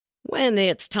When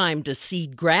it's time to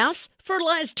seed grass,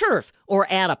 fertilize turf, or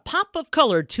add a pop of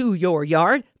color to your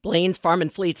yard, Blaine's Farm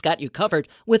and Fleet's got you covered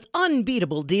with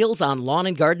unbeatable deals on lawn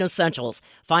and garden essentials.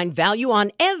 Find value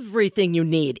on everything you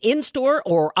need in-store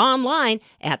or online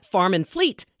at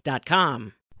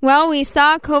farmandfleet.com. Well, we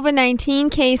saw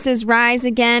COVID-19 cases rise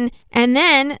again and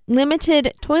then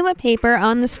limited toilet paper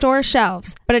on the store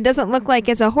shelves. But it doesn't look like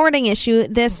it's a hoarding issue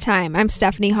this time. I'm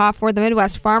Stephanie Hoff for the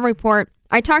Midwest Farm Report.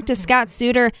 I talked to Scott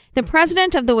Suter, the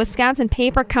president of the Wisconsin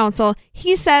Paper Council.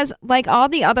 He says, like all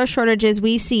the other shortages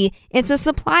we see, it's a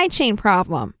supply chain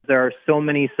problem. There are so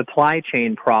many supply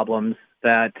chain problems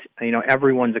that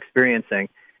everyone's experiencing.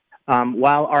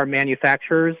 While our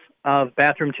manufacturers of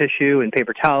bathroom tissue and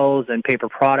paper towels and paper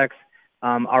products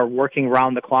are working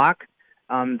round the clock,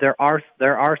 there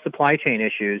are supply chain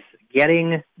issues.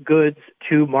 Getting goods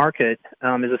to market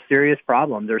is a serious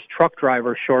problem. There's truck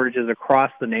driver shortages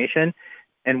across the nation.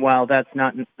 And while that's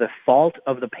not the fault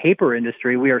of the paper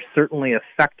industry, we are certainly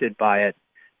affected by it.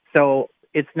 So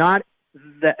it's not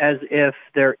as if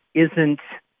there isn't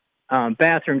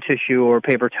bathroom tissue or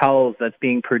paper towels that's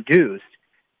being produced.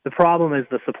 The problem is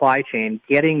the supply chain,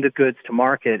 getting the goods to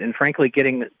market, and frankly,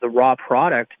 getting the raw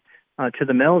product to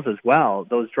the mills as well.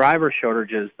 Those driver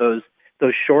shortages, those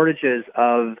shortages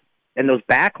of, and those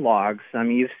backlogs. I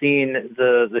mean, you've seen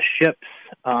the ships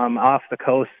off the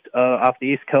coast, off the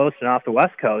East Coast and off the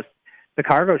West Coast, the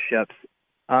cargo ships.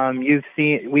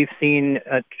 We've seen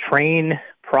train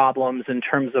problems in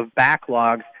terms of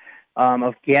backlogs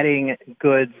of getting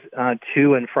goods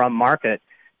to and from market.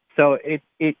 So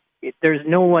there's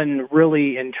no one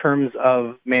really in terms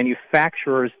of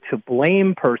manufacturers to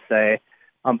blame per se,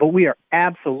 but we are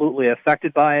absolutely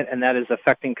affected by it, and that is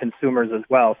affecting consumers as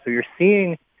well. So you're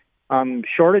seeing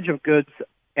shortage of goods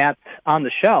on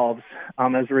the shelves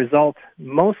as a result,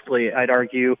 mostly, I'd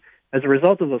argue, as a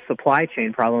result of the supply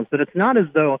chain problems. But it's not as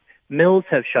though mills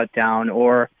have shut down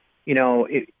or,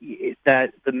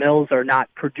 that the mills are not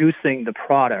producing the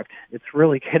product. It's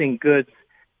really getting goods,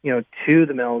 to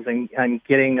the mills and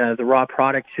getting the raw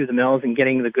product to the mills and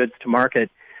getting the goods to market.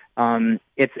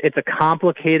 It's a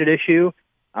complicated issue.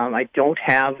 I don't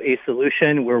have a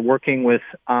solution. We're working with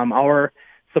our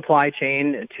supply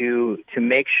chain to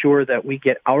make sure that we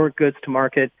get our goods to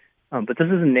market. But this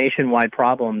is a nationwide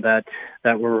problem that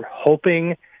we're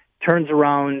hoping turns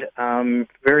around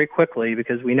very quickly,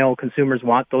 because we know consumers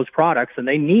want those products and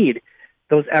they need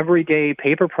those everyday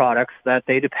paper products that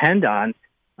they depend on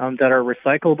that are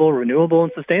recyclable, renewable,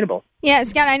 and sustainable. Yeah,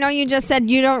 Scott, I know you just said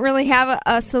you don't really have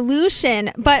a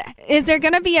solution, but is there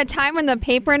going to be a time when the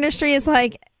paper industry is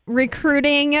like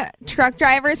recruiting truck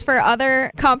drivers for other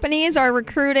companies or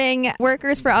recruiting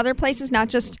workers for other places, not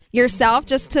just yourself,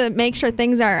 just to make sure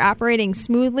things are operating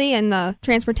smoothly in the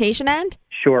transportation end?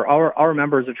 Sure. Our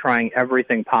members are trying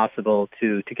everything possible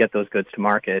to get those goods to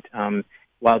market.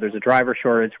 While there's a driver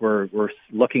shortage, we're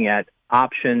looking at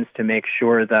options to make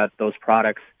sure that those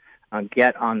products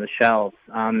get on the shelves.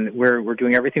 We're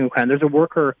doing everything we can. There's a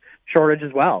worker shortage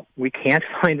as well. We can't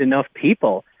find enough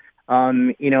people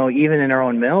even in our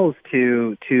own mills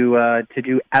to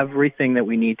do everything that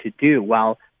we need to do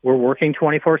while we're working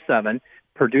 24/7,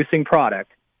 producing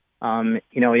product. These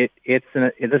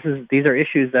are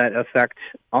issues that affect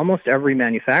almost every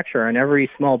manufacturer and every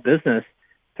small business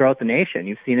throughout the nation.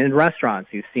 You've seen it in restaurants.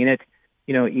 You've seen it,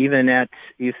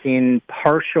 you've seen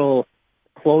partial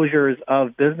closures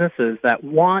of businesses that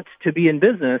want to be in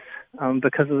business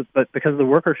because of the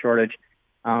worker shortage.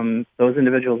 Those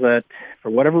individuals that, for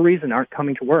whatever reason, aren't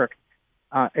coming to work,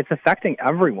 it's affecting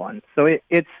everyone. So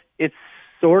it's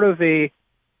sort of a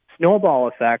snowball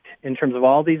effect in terms of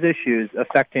all these issues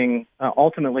affecting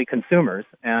ultimately consumers.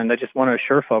 And I just want to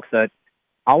assure folks that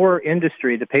our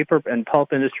industry, the paper and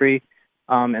pulp industry,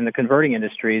 and the converting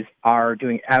industries, are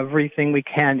doing everything we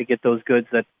can to get those goods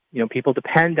that people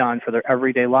depend on for their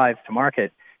everyday lives to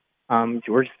market.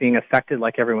 We're just being affected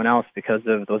like everyone else because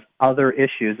of those other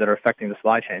issues that are affecting the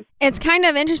supply chain. It's kind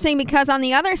of interesting because on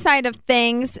the other side of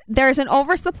things, there's an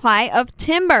oversupply of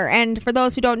timber. And for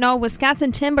those who don't know,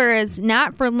 Wisconsin timber is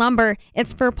not for lumber,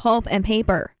 it's for pulp and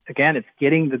paper. Again, it's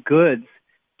getting the goods,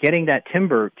 getting that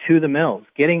timber to the mills,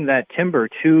 getting that timber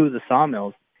to the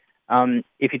sawmills.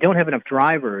 If you don't have enough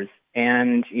drivers,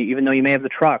 and even though you may have the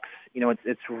trucks,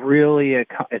 it's really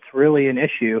an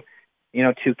issue.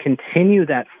 To continue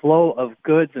that flow of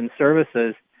goods and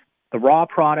services, the raw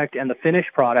product and the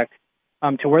finished product,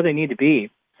 to where they need to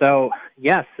be. So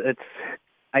yes,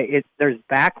 there's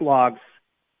backlogs,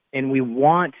 and we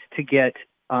want to get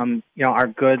our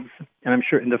goods, and I'm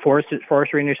sure the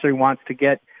forestry industry wants to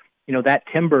get that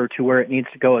timber to where it needs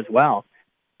to go as well.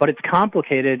 but it's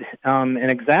complicated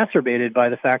and exacerbated by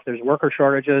the fact there's worker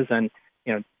shortages and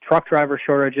truck driver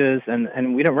shortages,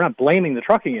 and we're not blaming the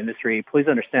trucking industry. Please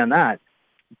understand that,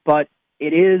 but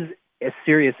it is a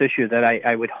serious issue that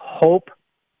I would hope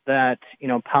that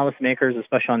policymakers,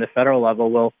 especially on the federal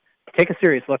level, will take a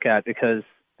serious look at, because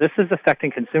this is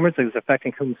affecting consumers. It's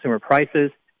affecting consumer prices,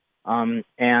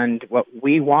 and what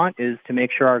we want is to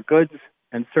make sure our goods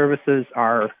and services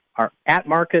are at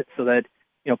market so that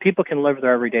people can live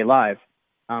their everyday lives.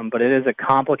 But it is a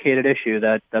complicated issue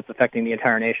that's affecting the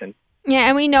entire nation. Yeah,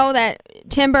 and we know that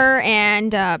timber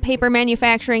and paper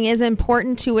manufacturing is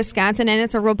important to Wisconsin, and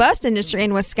it's a robust industry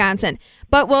in Wisconsin.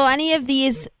 But will any of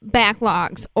these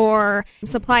backlogs or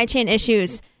supply chain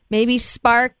issues maybe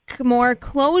spark more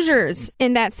closures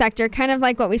in that sector, kind of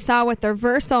like what we saw with the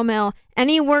Verso mill?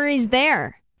 Any worries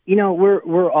there?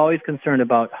 We're always concerned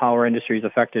about how our industry is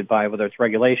affected by whether it's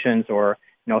regulations or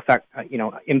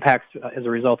impacts as a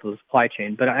result of the supply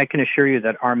chain. But I can assure you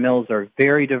that our mills are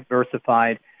very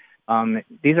diversified.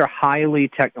 These are highly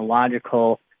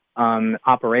technological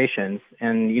operations,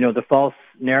 and the false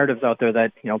narratives out there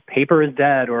that paper is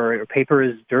dead or paper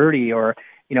is dirty or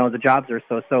the jobs are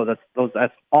so.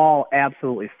 That's all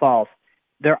absolutely false.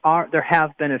 There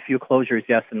have been a few closures,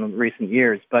 yes, in recent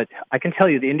years, but I can tell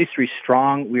you the industry is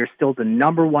strong. We are still the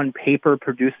number one paper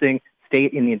producing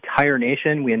state in the entire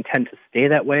nation. We intend to stay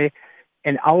that way,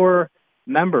 and our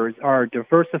members are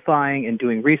diversifying and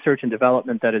doing research and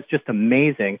development that is just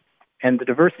amazing. And the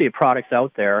diversity of products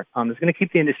out there is going to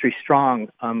keep the industry strong,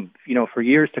 for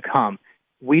years to come.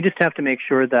 We just have to make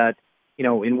sure that,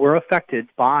 when we're affected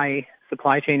by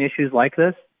supply chain issues like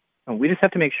this, we just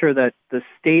have to make sure that the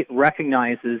state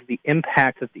recognizes the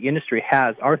impact that the industry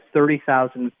has. Our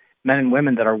 30,000 men and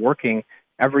women that are working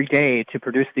every day to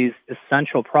produce these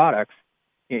essential products,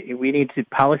 we need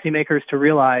policymakers to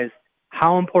realize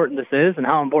how important this is and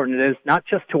how important it is not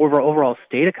just to our overall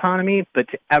state economy, but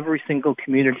to every single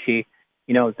community,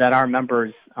 that our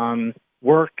members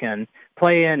work and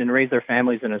play in and raise their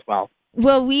families in as well.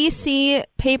 Will we see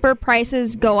paper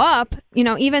prices go up,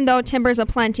 even though timber's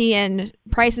aplenty and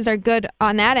prices are good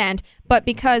on that end, but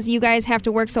because you guys have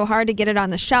to work so hard to get it on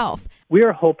the shelf? We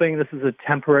are hoping this is a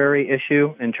temporary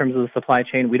issue in terms of the supply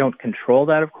chain. We don't control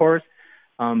that, of course.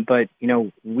 But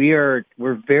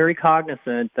we're very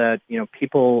cognizant that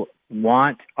people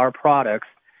want our products,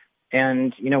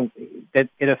 and that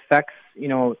it affects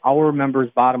our members'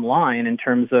 bottom line in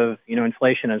terms of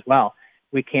inflation as well.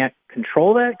 We can't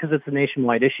control that because it's a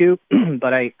nationwide issue,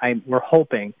 but we're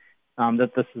hoping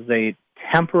that this is a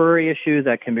temporary issue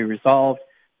that can be resolved,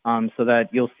 so that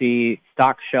you'll see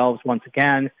stocked shelves once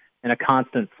again and a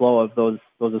constant flow of those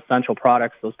essential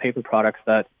products, those paper products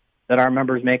that our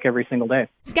members make every single day.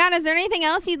 Scott, is there anything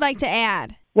else you'd like to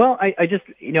add? Well, I just,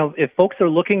 if folks are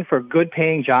looking for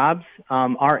good-paying jobs,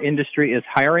 our industry is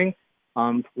hiring.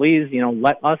 Please,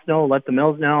 let us know, let the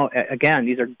mills know. Again,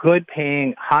 these are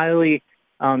good-paying, highly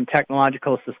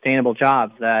technological, sustainable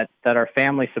jobs that are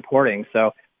family supporting.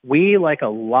 So we, like a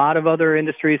lot of other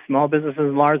industries, small businesses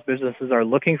and large businesses, are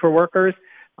looking for workers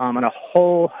in a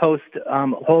whole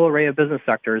array of business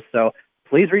sectors. So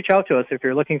please reach out to us if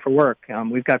you're looking for work.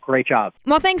 We've got great jobs.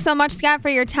 Well, thanks so much, Scott, for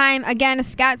your time. Again,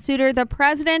 Scott Suter, the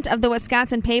president of the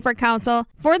Wisconsin Paper Council.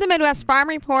 For the Midwest Farm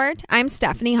Report, I'm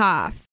Stephanie Hoff.